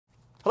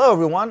Hello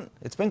everyone,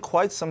 it's been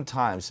quite some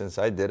time since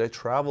I did a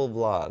travel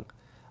vlog,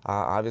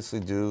 obviously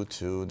due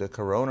to the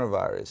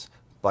coronavirus,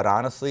 but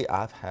honestly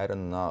I've had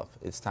enough.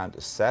 It's time to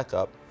sack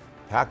up,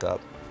 pack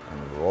up,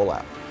 and roll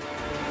out.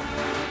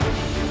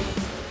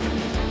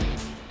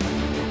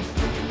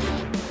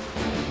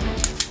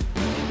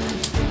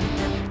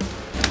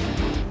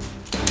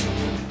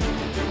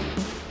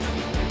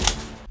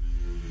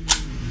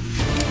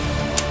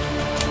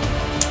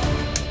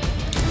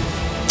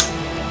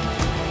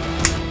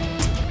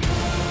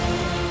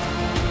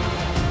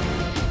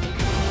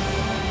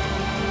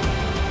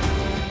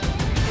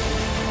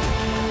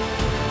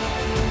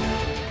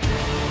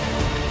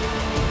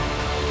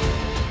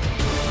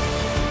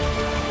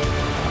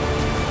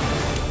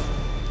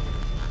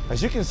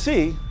 As you can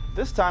see,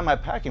 this time my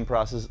packing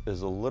process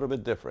is a little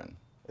bit different.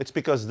 It's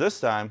because this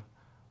time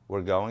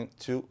we're going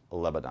to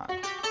Lebanon.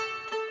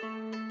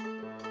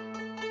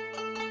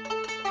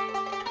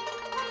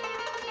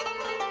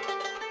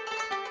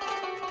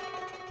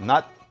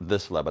 Not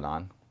this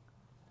Lebanon,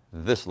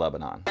 this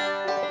Lebanon.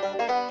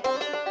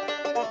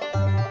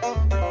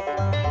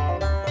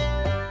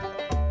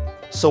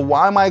 So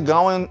why am I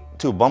going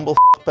to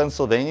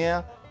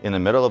Pennsylvania in the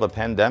middle of a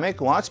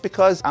pandemic? Well, it's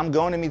because I'm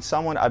going to meet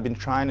someone I've been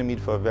trying to meet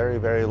for a very,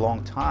 very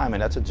long time,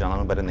 and that's a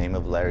gentleman by the name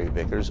of Larry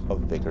Vickers of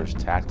Vickers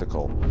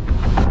Tactical.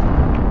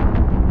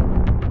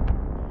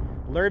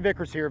 Larry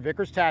Vickers here,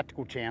 Vickers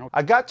Tactical channel.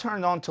 I got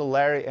turned on to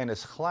Larry and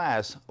his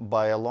class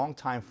by a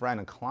longtime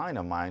friend and client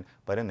of mine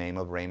by the name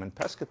of Raymond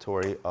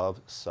Pescatori of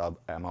Sub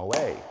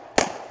MOA.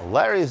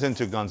 Larry is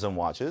into guns and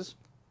watches,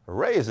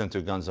 Ray is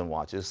into guns and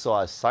watches, so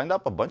I signed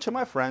up a bunch of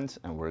my friends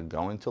and we're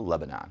going to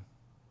Lebanon.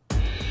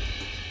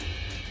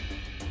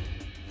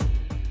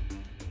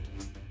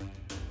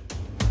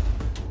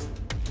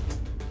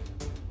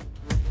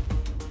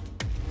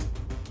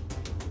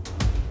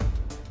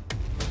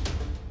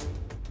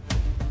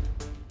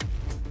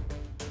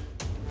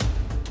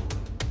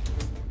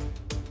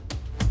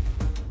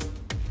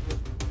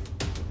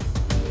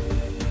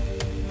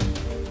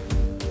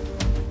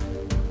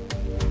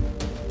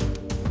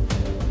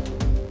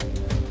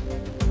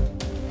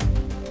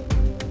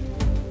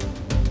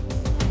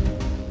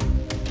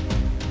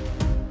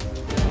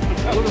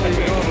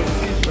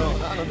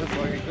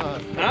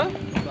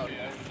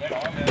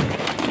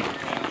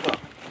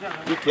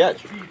 Good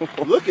catch.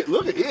 look at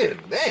it.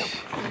 Damn.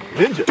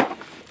 Ninja.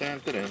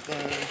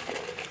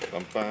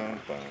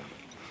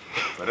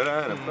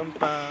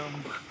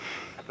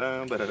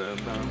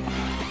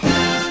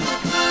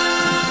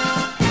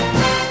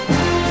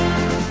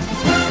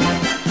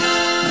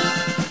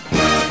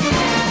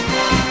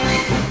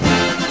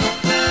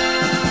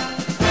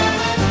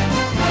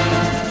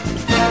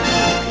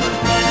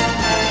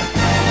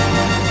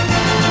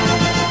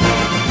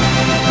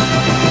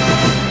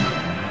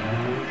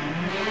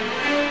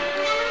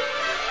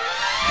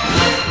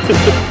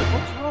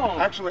 What's wrong?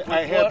 Actually,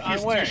 I have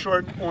his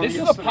t-shirt on. This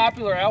is a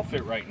popular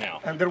outfit right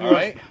now. And there was.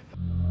 Right?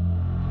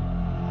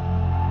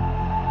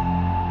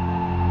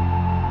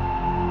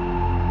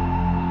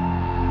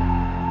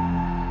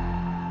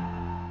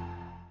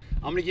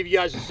 I'm going to give you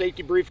guys a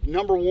safety brief.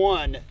 Number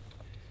one,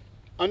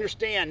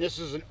 understand this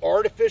is an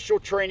artificial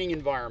training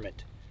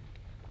environment.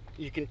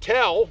 You can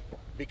tell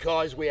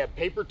because we have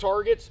paper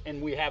targets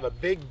and we have a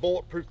big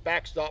bulletproof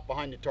backstop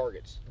behind the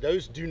targets.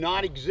 Those do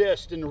not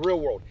exist in the real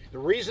world. The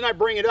reason I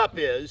bring it up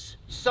is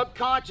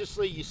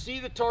subconsciously you see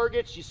the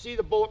targets, you see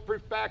the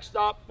bulletproof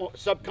backstop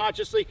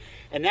subconsciously,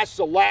 and that's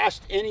the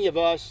last any of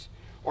us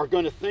are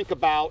going to think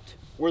about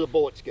where the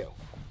bullets go.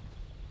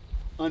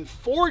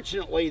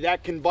 Unfortunately,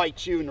 that can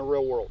bite you in the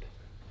real world.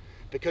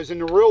 Because in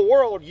the real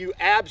world, you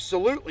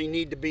absolutely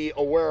need to be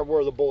aware of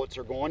where the bullets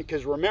are going.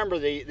 Because remember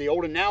the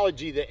old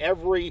analogy that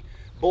every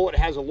bullet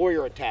has a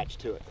lawyer attached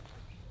to it.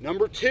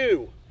 Number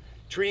two,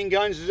 treating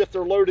guns as if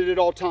they're loaded at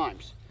all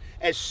times.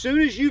 As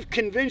soon as you've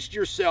convinced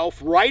yourself,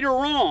 right or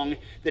wrong,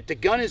 that the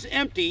gun is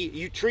empty,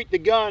 you treat the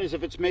gun as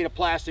if it's made of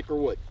plastic or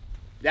wood.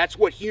 That's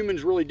what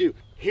humans really do.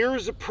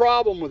 Here's the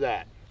problem with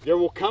that. There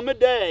will come a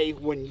day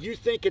when you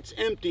think it's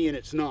empty and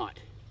it's not.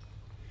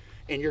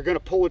 And you're going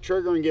to pull the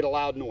trigger and get a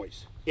loud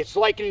noise. It's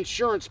like an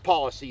insurance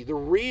policy. The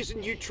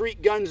reason you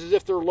treat guns as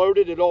if they're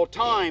loaded at all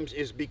times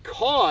is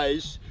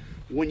because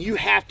when you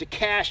have to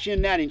cash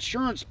in that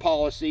insurance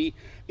policy,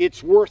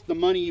 it's worth the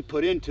money you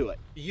put into it.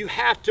 You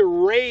have to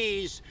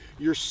raise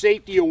your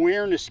safety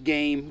awareness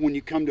game when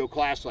you come to a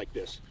class like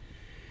this.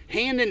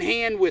 Hand in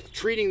hand with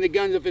treating the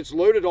guns if it's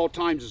loaded at all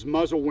times is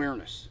muzzle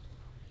awareness.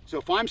 So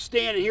if I'm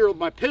standing here with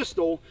my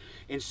pistol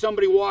and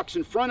somebody walks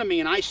in front of me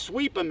and I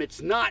sweep him,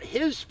 it's not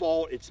his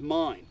fault, it's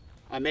mine.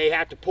 I may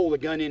have to pull the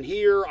gun in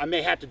here. I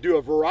may have to do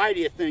a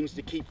variety of things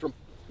to keep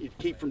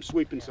from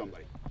sweeping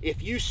somebody.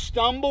 If you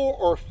stumble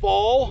or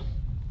fall,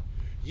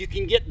 you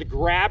can get the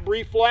grab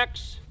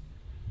reflex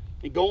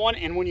and go on.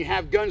 And when you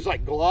have guns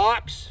like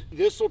Glocks,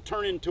 this will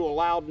turn into a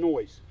loud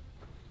noise.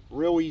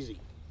 Real easy.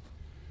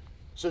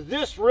 So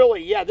this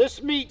really, yeah,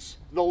 this meets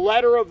the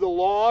letter of the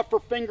law for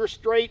finger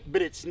straight,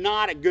 but it's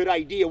not a good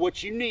idea.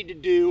 What you need to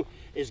do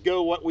is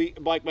go what we,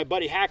 like my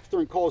buddy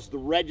Hackthorne calls the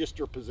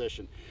register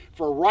position.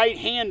 For a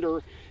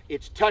right-hander,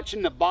 it's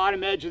touching the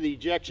bottom edge of the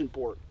ejection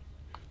port.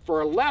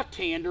 For a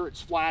left-hander,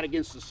 it's flat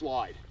against the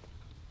slide.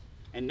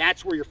 And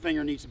that's where your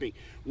finger needs to be.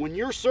 When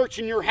you're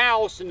searching your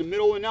house in the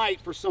middle of the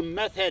night for some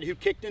meth head who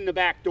kicked in the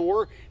back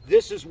door,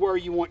 this is where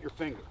you want your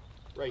finger,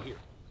 right here.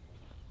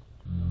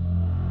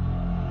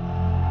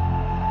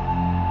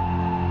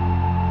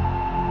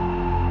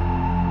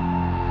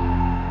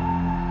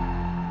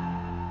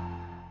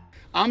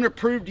 I'm going to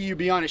prove to you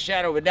beyond a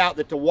shadow of a doubt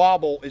that the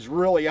wobble is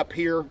really up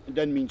here. It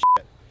doesn't mean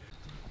shit.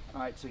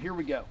 All right, so here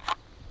we go.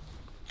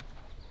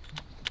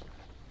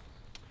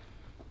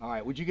 All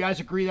right, would you guys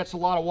agree that's a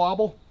lot of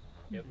wobble?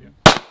 Yep.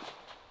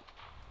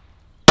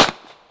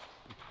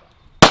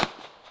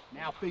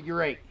 Now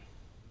figure 8.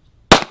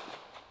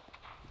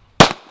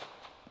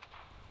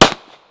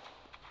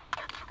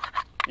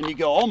 And you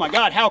go, oh my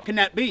God, how can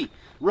that be?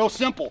 Real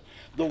simple.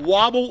 The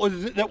wobble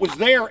that was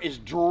there is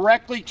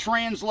directly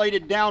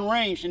translated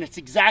downrange, and it's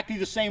exactly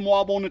the same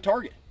wobble on the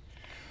target.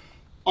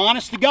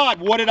 Honest to God,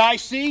 what did I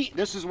see?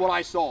 This is what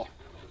I saw.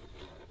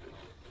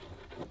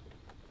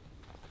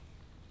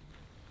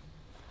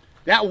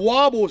 That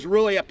wobble is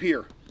really up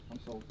here.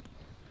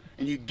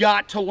 And you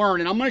got to learn,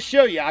 and I'm going to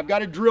show you. I've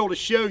got a drill to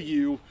show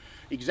you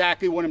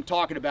exactly what I'm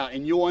talking about,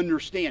 and you'll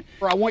understand.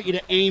 I want you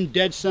to aim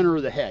dead center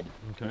of the head.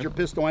 Okay. Is your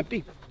pistol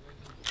empty?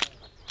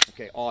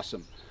 Okay,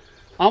 awesome.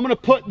 I'm going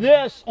to put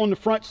this on the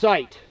front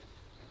sight.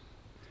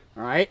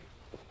 All right?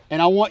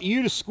 And I want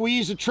you to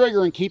squeeze the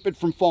trigger and keep it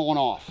from falling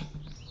off.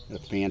 A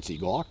fancy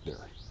Glock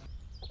there.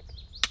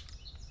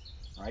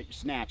 All right, you're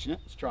snatching it.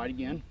 Let's try it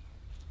again.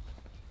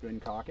 Go ahead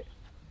and cock it.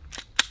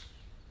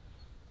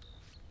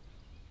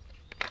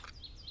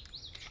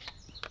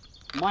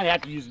 Might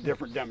have to use a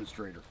different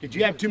demonstrator. Did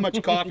you have too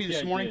much coffee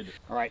this morning?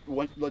 All right,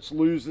 let's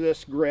lose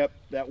this grip.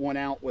 That went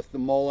out with the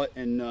mullet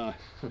and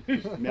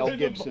Mel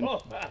Gibson.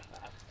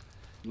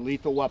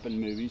 Lethal Weapon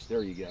movies.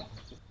 There you go.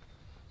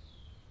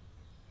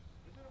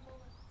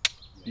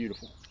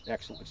 Beautiful.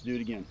 Excellent. Let's do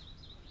it again.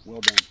 Well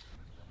done.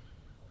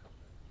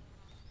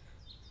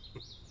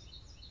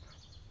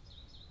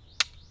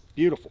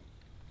 Beautiful.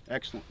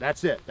 Excellent.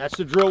 That's it. That's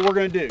the drill we're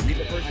going to do.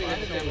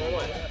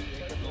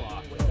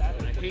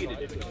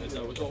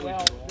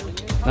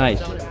 Nice.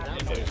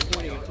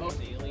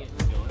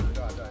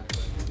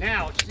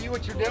 Now, see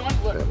what you're doing?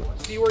 Look,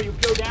 see where you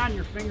go down,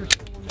 your fingers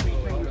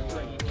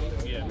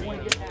you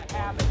want to get that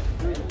habit.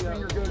 Your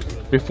finger goes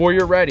in. Before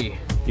you're ready,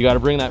 you got to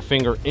bring that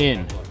finger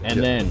in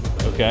and then,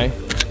 okay?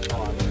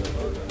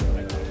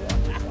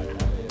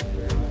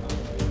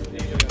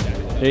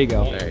 There you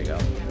go. There you go.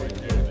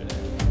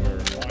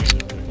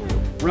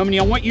 Romany,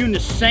 I want you in the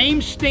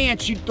same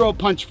stance you'd throw a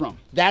punch from.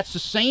 That's the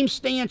same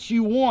stance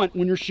you want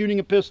when you're shooting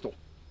a pistol.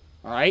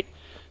 All right?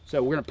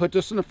 So we're going to put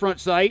this in the front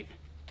sight.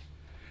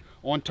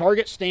 On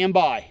target, stand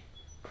by.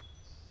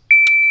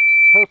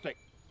 Perfect.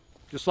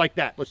 Just like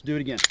that. Let's do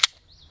it again.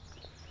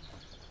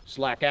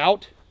 Slack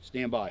out,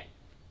 stand by.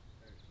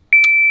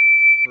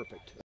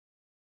 Perfect.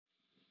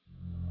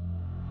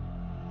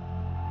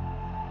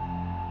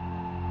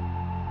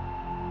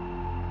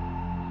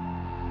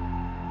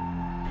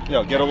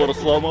 Yo, get a little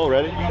slow-mo,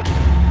 ready?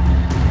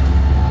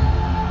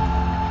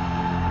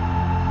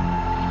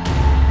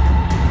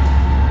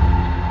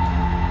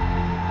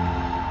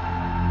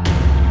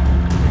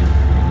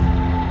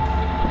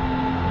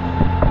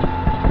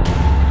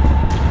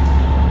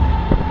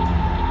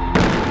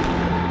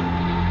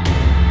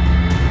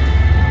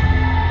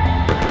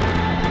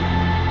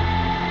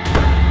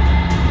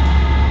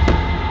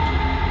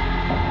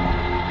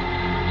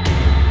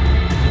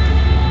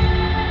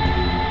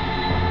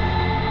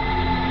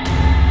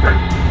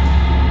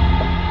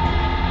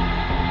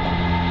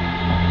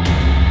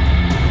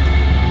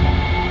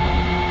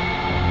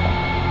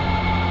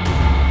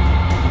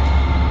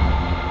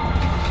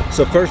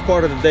 So first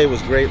part of the day was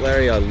great,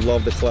 Larry. I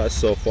love the class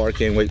so far.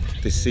 Can't wait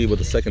to see what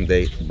the second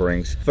day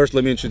brings. First,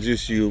 let me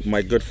introduce you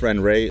my good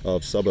friend Ray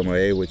of Sub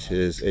MOA, which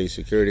is a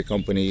security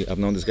company. I've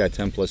known this guy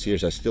 10 plus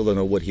years. I still don't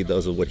know what he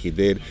does or what he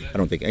did. I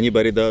don't think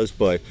anybody does,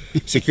 but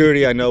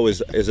security I know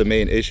is a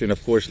main issue. And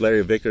of course,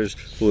 Larry Vickers,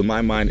 who in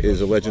my mind is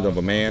a legend of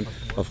a man.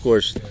 Of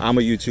course, I'm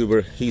a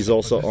YouTuber. He's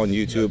also on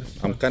YouTube.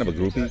 I'm kind of a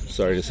groupie,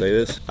 sorry to say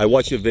this. I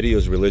watch your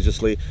videos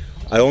religiously.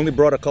 I only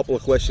brought a couple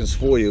of questions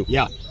for you.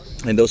 Yeah.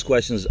 And those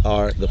questions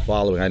are the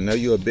following. I know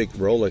you're a big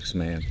Rolex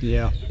man.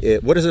 Yeah.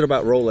 What is it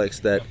about Rolex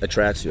that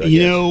attracts you?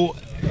 You know,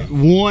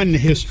 one,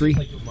 history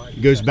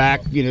goes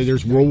back, you know,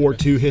 there's World War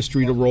II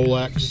history to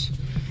Rolex.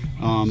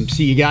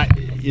 See, you got,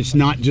 it's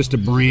not just a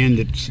brand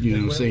that's, you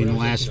know, say in the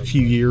last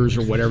few years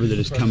or whatever that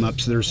has come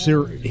up. So there's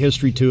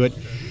history to it.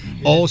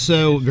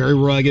 Also, very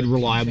rugged,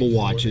 reliable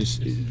watches,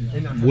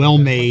 well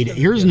made.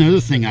 Here's another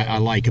thing I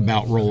like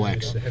about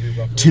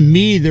Rolex. To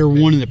me, they're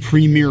one of the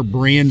premier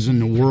brands in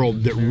the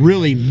world that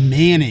really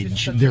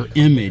manage their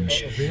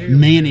image,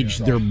 manage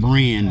their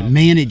brand,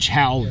 manage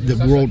how the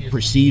world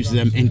perceives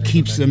them, and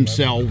keeps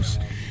themselves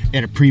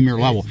at a premier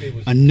level.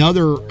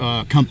 Another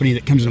company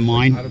that comes to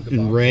mind,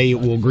 and Ray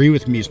will agree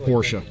with me, is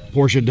Porsche.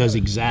 Porsche does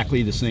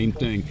exactly the same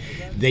thing.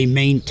 They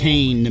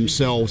maintain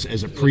themselves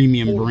as a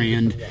premium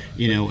brand,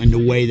 in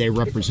the way they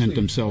represent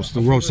themselves to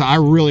the world. So I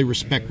really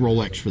respect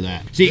Rolex for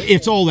that. See,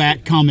 it's all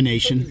that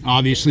combination.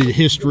 Obviously, the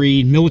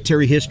history,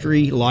 military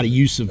history, a lot of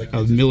use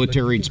of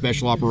military and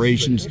special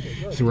operations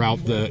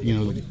throughout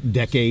the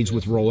decades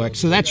with Rolex.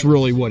 So that's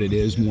really what it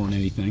is more than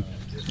anything.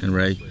 And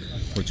Ray,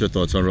 what's your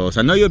thoughts on Rolex?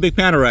 I know you're a big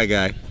Panerai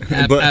guy.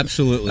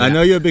 Absolutely. I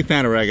know you're a big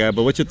Panerai guy,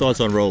 but what's your thoughts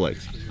on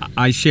Rolex?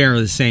 I share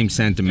the same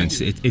sentiments.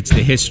 It's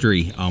the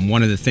history.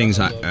 One of the things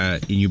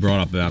you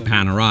brought up about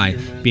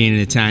Panerai, being an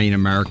Italian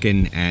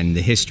American, and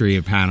the history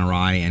of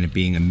Panerai, and it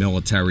being a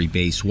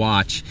military-based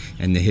watch,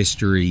 and the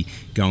history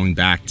going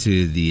back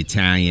to the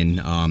Italian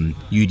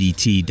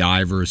UDT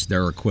divers,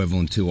 their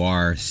equivalent to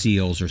our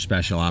SEALs or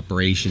Special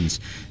Operations.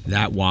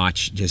 That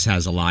watch just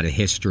has a lot of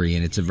history,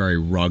 and it's a very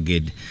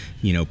rugged,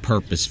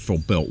 purposeful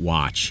built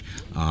watch.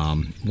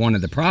 One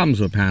of the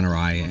problems with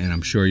Panerai, and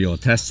I'm sure you'll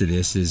attest to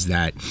this, is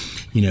that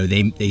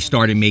they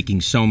started making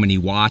so many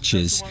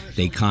watches,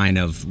 they kind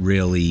of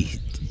really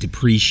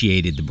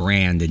depreciated the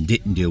brand and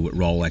didn't do what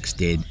Rolex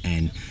did,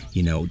 and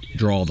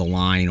draw the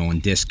line on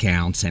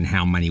discounts and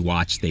how many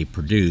watches they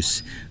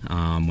produce.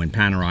 When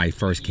Panerai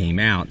first came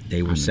out,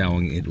 they were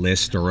selling at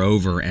list or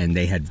over, and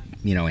they had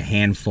a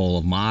handful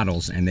of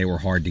models, and they were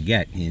hard to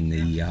get in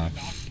the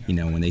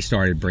when they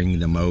started bringing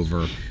them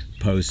over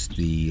post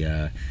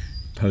Vendome.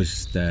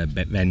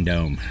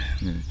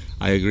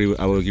 I agree.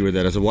 I will agree with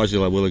that. As a watch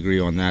dealer, I will agree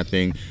on that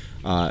thing.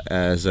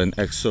 As an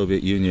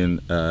ex-Soviet Union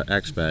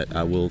expat,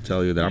 I will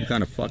tell you that I'm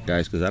kind of fucked,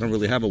 guys, because I don't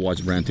really have a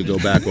watch brand to go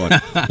back on.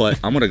 But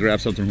I'm going to grab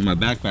something from my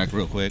backpack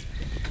real quick,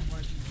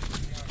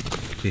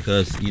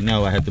 because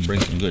I had to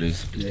bring some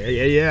goodies.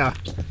 Yeah.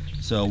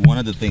 So one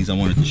of the things I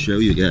wanted to show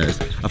you guys,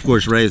 of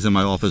course, Ray is in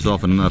my office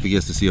often enough. He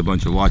gets to see a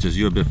bunch of watches.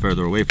 You're a bit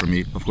further away from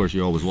me. Of course,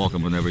 you're always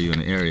welcome whenever you're in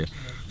the area.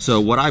 So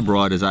what I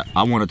brought is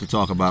I wanted to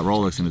talk about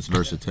Rolex and its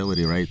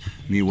versatility, right?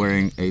 Me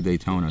wearing a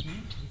Daytona.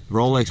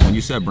 Rolex, when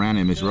you said brand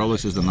image,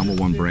 Rolex is the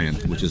 #1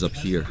 brand, which is up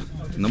here.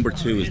 Number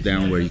 2 is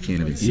down where you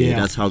can't even see it.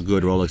 That's how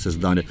good Rolex has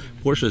done it.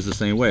 Porsche is the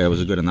same way. It was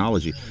a good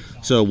analogy.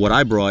 So what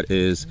I brought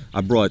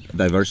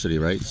diversity,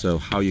 right? So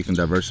how you can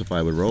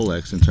diversify with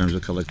Rolex in terms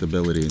of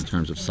collectability, in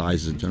terms of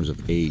sizes, in terms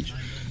of age.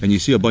 And you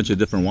see a bunch of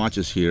different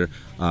watches here.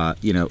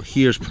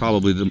 Here's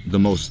probably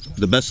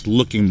the best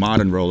looking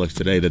modern Rolex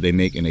today that they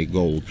make in a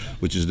gold,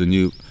 which is the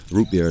new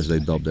root beer, as they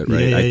dubbed it,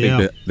 right? I think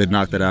that they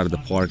knocked it out of the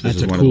park. This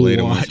is one of the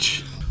later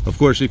ones. Of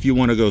course, if you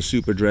want to go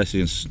super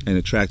dressy and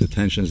attract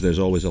attentions, there's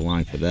always a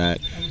line for that.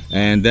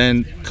 And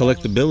then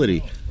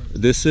collectability.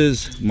 This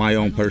is my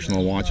own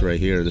personal watch right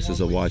here. This is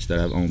a watch that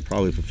I've owned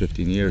probably for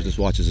 15 years. This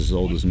watch is as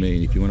old as me.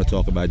 And if you want to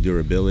talk about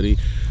durability,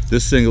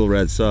 this single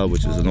red sub,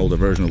 which is an older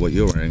version of what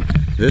you're wearing,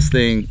 this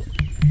thing,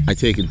 I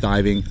take it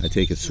diving, I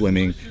take it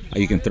swimming.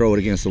 You can throw it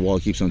against the wall,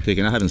 it keeps on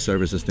ticking. I haven't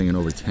serviced this thing in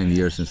over 10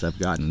 years since I've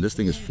gotten it. This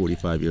thing is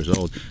 45 years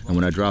old, and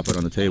when I drop it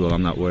on the table,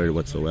 I'm not worried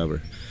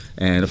whatsoever.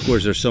 And of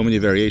course, there's so many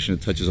variations.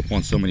 It touches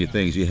upon so many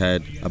things. I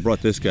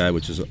brought this guy,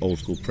 which is an old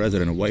school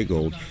President of white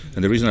gold.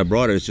 And the reason I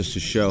brought it is just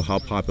to show how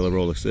popular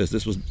Rolex is.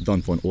 This was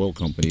done for an oil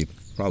company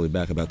probably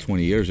back about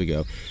 20 years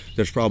ago.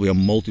 There's probably a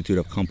multitude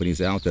of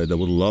companies out there that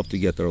would love to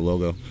get their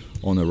logo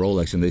on their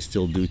Rolex, and they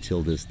still do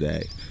till this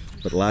day.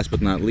 But last but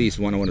not least,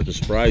 one I wanted to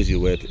surprise you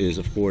with is,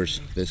 of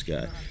course, this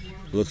guy.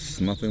 Looks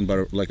nothing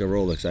but like a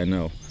Rolex, I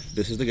know.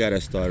 This is the guy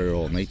that started it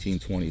all,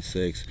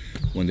 1926,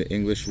 when the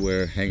English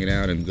were hanging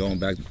out and going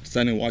back,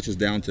 sending watches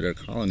down to their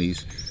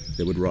colonies,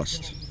 they would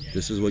rust.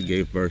 This is what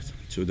gave birth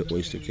to the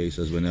oyster case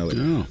as we know it.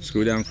 Oh.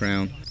 Screw down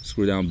crown,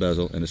 screw down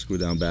bezel, and a screw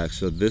down back.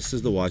 So this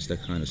is the watch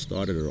that kind of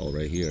started it all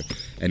right here.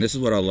 And this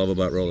is what I love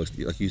about Rolex.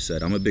 Like you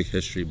said, I'm a big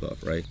history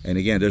buff, right? And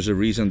again, there's a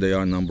reason they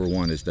are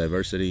 #1. It's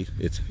diversity,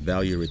 it's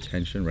value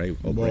retention, right?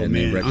 Oh, brand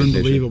name recognition.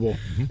 Unbelievable.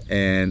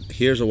 And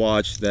here's a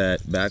watch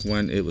that back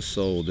when it was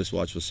sold, this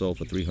watch was sold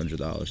for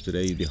 $300.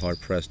 Today, you'd be hard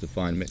pressed to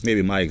find,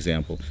 maybe my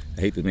example,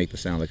 I hate to make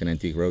this sound like an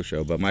antique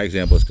roadshow, but my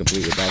example is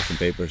complete with box and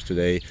papers.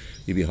 Today,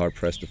 you'd be hard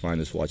pressed to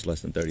find this watch less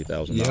than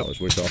 $30,000. Yep.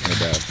 We're talking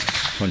about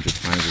 100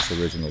 times its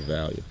original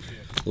value.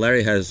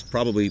 Larry has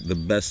probably the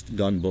best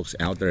gun books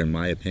out there, in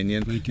my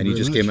opinion. And he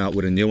just came out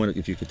with a new one.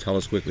 If you could tell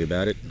us quickly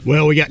about it.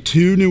 Well, we got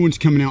 2 new ones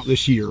coming out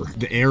this year.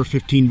 The Air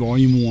 15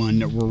 Volume 1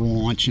 that we're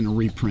launching a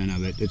reprint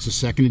of it. It's a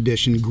 2nd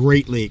edition,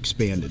 greatly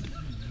expanded.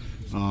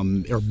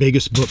 Our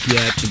biggest book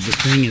yet. The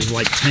thing is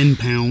like 10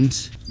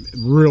 pounds.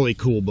 Really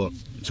cool book.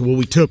 So what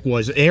we took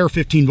was Air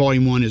 15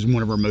 Volume 1 is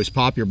one of our most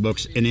popular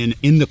books, and then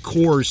in the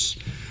course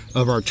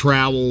of our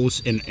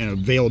travels and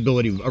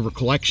availability of our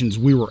collections,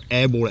 we were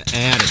able to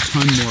add a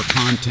ton more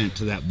content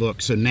to that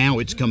book. So now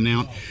it's coming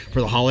out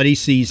for the holiday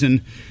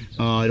season.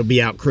 It'll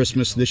be out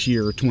Christmas this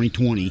year,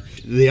 2020.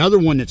 The other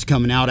one that's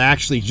coming out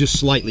actually just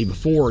slightly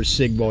before is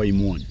SIG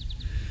Volume 1,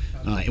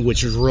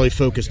 which is really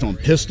focused on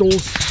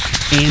pistols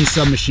and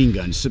submachine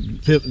guns.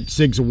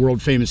 SIG's a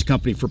world famous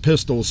company for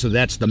pistols, so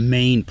that's the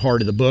main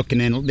part of the book. And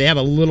then they have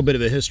a little bit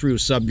of a history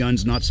with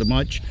subguns, not so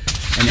much.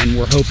 And then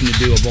we're hoping to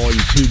do a volume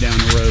 2 down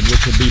the road,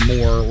 which will be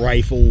more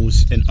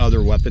rifles and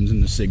other weapons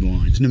in the SIG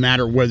lines. No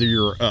matter whether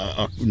you're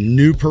a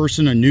new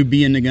person, a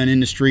newbie in the gun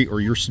industry, or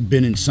you've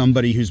been in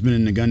somebody who's been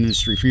in the gun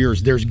industry for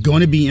years, there's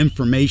going to be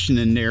information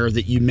in there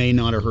that you may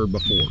not have heard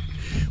before.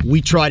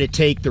 We try to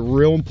take the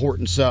real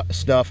important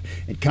stuff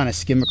and kind of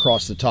skim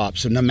across the top.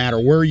 So no matter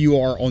where you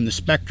are on the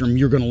spectrum,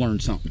 you're going to learn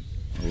something.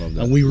 I love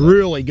that. And we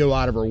really go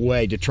out of our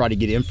way to try to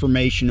get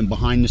information and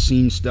behind the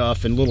scenes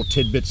stuff and little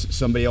tidbits that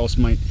somebody else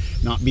might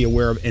not be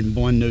aware of and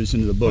blend those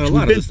into the books. Well, a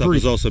lot of the stuff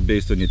is also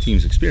based on your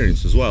team's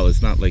experience as well.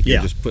 It's not like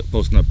you're just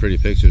posting up pretty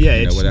pictures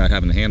without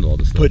having to handle all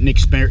this stuff. Putting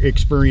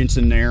experience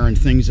in there and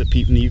things that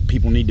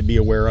people need to be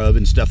aware of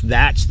and stuff.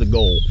 That's the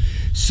goal.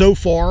 So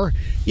far,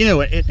 you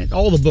know,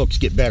 all the books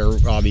get better,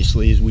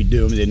 obviously, as we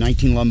do them. The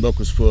 1911 book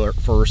was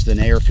first, then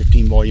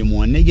AR-15 Volume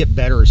 1. They get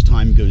better as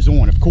time goes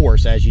on, of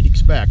course, as you'd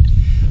expect.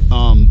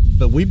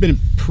 But we've been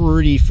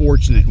pretty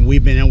fortunate, and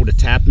we've been able to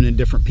tap into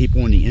different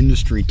people in the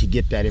industry to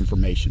get that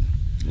information.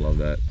 Love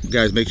that.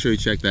 Guys, make sure you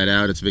check that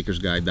out. It's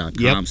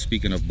vickersguide.com. Yep.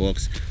 Speaking of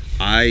books,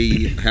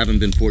 I haven't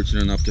been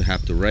fortunate enough to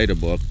have to write a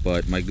book,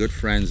 but my good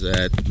friends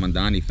at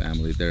Mondani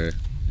family, they're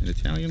an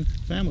Italian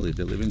family.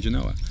 They live in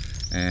Genoa.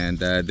 And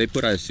they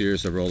put out a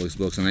series of Rolex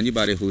books, and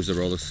anybody who's a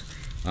Rolex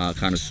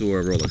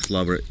connoisseur, Rolex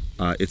lover,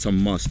 it's a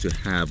must to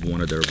have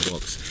one of their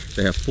books.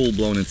 They have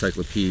full-blown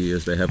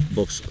encyclopedias. They have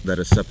books that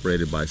are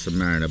separated by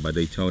Submariner, by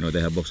Daytona.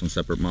 They have books on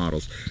separate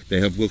models. They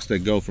have books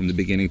that go from the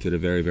beginning to the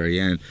very, very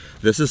end.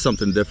 This is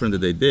something different that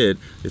they did.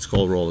 It's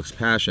called Rolex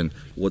Passion.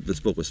 What this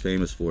book was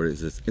famous for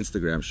is its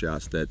Instagram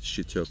shots that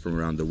she took from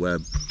around the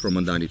web from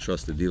Mondani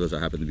Trusted Dealers. I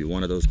happen to be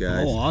one of those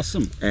guys. Oh,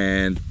 awesome.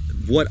 And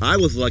what I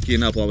was lucky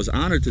enough, what I was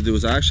honored to do,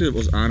 is I actually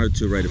was honored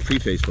to write a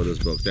preface for this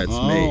book. That's me.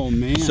 Oh,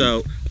 man.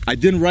 So I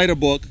didn't write a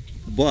book,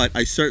 but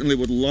I certainly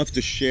would love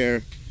to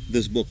share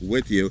this book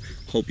with you.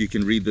 Hope you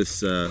can read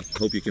this.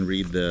 Hope you can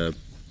read the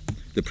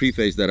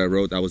preface that I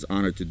wrote. I was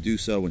honored to do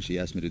so when she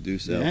asked me to do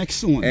so.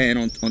 Excellent.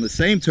 And on the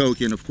same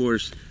token, of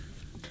course,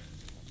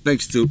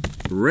 thanks to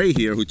Ray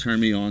here, who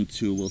turned me on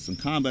to Wilson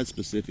Combat,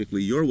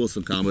 specifically your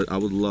Wilson Combat, I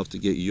would love to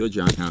get your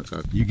John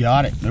Hancock. You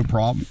got it. No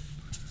problem.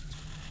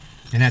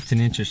 And that's an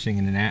interesting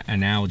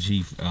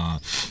analogy,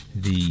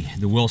 the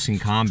Wilson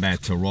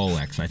Combat to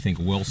Rolex. I think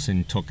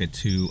Wilson took it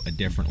to a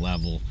different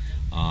level.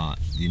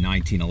 The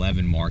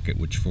 1911 market,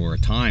 which for a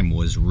time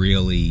was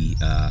really,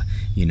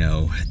 you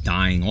know,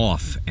 dying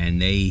off,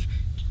 and they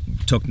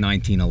took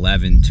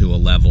 1911 to a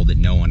level that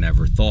no one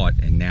ever thought,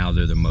 and now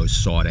they're the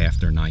most sought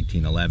after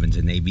 1911s.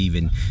 And they've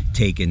even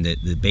taken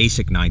the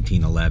basic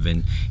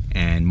 1911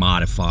 and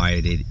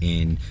modified it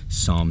in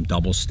some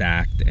double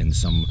stacked and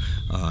some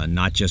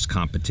not just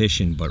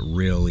competition but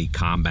really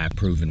combat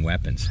proven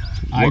weapons.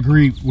 I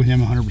agree with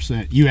him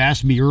 100%. You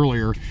asked me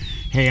earlier,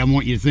 hey, I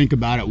want you to think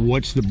about it,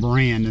 what's the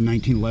brand, the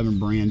 1911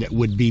 brand, that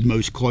would be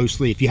most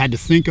closely, if you had to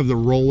think of the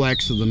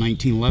Rolex of the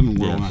 1911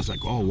 world, and I was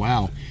like, oh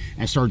wow.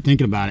 And I started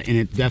thinking about it, and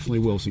it's definitely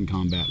Wilson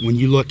Combat. When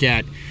you look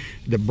at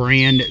the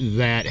brand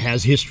that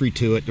has history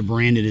to it, the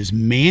brand that has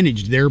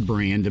managed their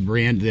brand, the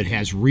brand that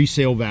has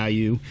resale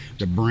value,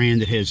 the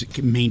brand that has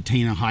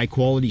maintained a high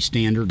quality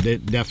standard,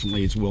 that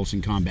definitely is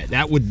Wilson Combat.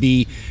 That would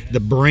be the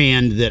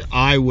brand that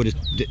I would,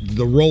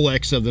 the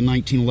Rolex of the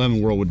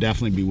 1911 world would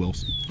definitely be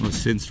Wilson. Well,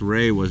 since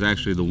Ray was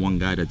actually the one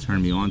guy that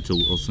turned me on to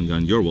Wilson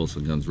gun, your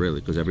Wilson guns really,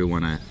 because every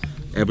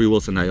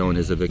Wilson I own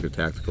is a Vickers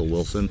Tactical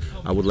Wilson.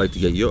 I would like to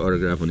get your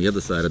autograph on the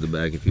other side of the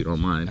bag if you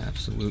don't mind.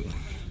 Absolutely.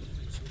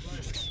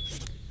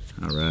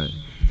 All right.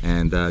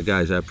 And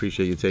guys, I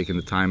appreciate you taking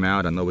the time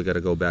out. I know we got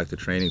to go back to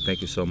training. Thank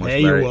you so much,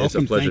 hey, Larry. You're welcome. It's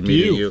a pleasure Thank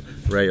meeting you.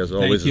 Ray, as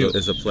always,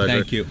 it's a pleasure.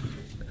 Thank you.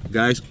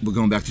 Guys, we're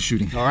going back to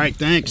shooting. All right,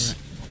 thanks.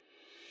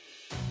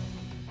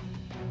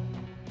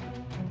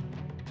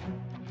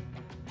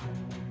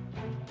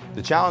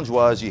 The challenge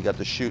was you got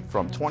to shoot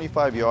from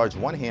 25 yards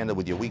one-handed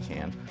with your weak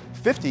hand,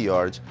 50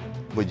 yards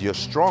with your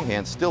strong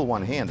hand, still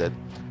one-handed,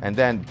 and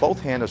then both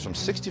handers from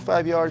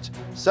 65 yards,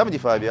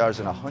 75 yards,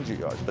 and 100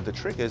 yards. But the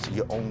trick is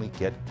you only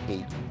get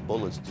 8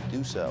 bullets to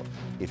do so.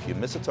 If you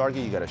miss a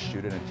target, you got to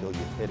shoot it until you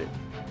hit it.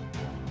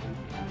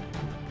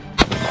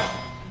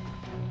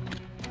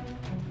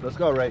 Let's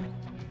go, Ray.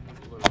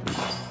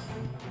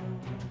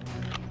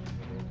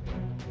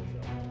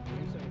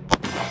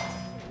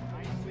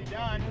 Nicely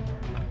done.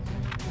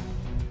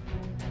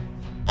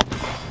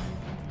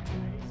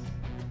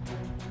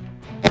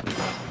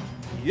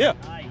 Yeah.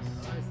 Nice.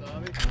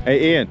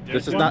 Hey, Ian,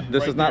 this is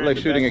not like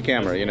shooting a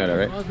camera. You know that,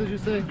 right? What did you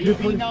say?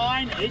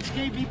 VP9,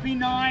 HK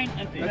VP9,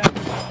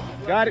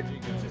 and Got it.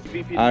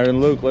 Iron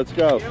Luke, let's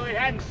go. you know, it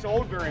hadn't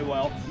sold very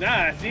well. Nah,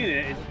 I seen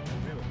it.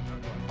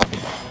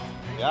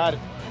 Got it.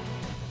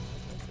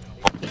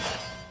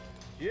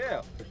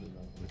 Yeah.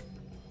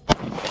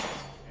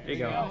 There you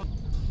go.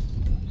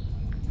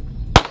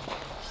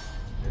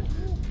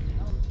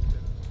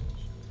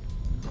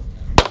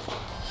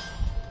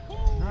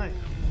 Nice.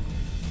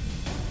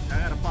 I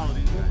gotta follow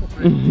these guys.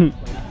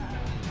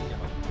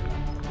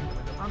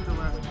 I'm the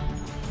last.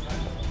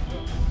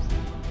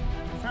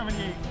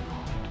 78.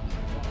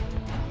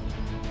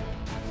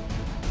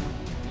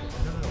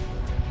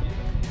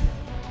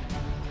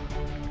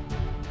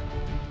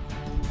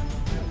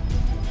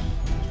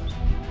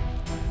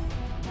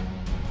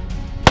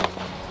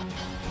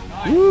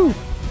 Woo!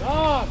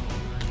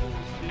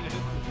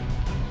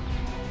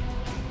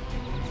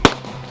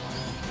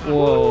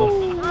 Whoa.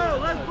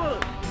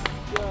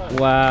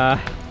 Wow.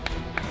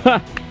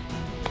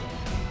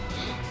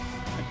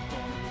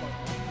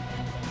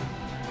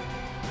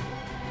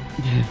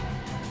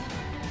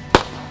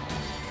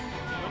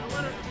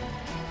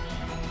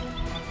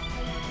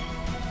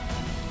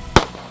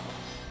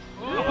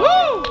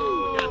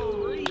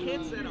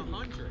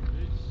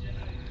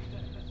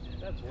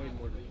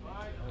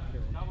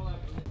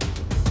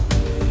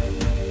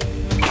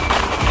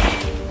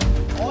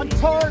 On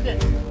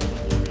target.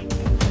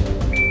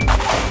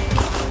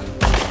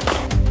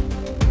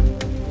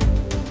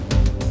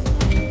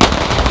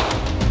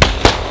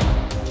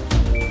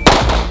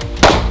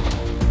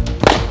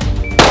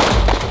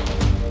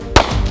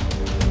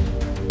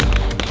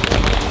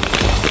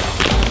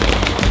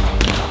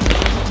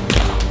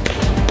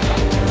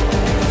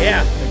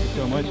 Yeah. Thank you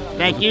so much.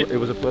 Thank you. It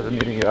was a pleasure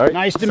meeting you. All right.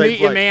 Nice to Safe meet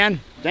you, flight. man.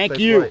 Thank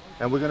Safe you. flight.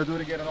 And we're gonna do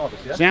it again in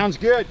August. Yeah. Sounds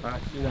good. All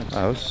right. See you then.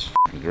 That was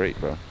great,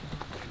 bro.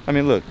 I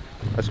mean, look,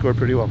 I scored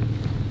pretty well.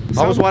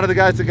 I was one of the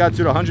guys that got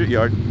to the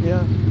 100-yard.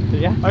 Yeah.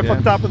 Yeah. I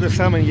fucked up with the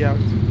 7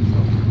 yards.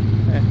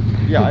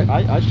 Yeah,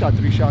 I shot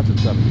 3 shots at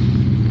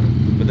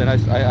 7. But then I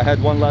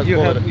had one last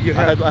bullet.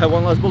 I had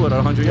one last bullet at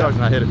 100 yards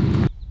and I hit it.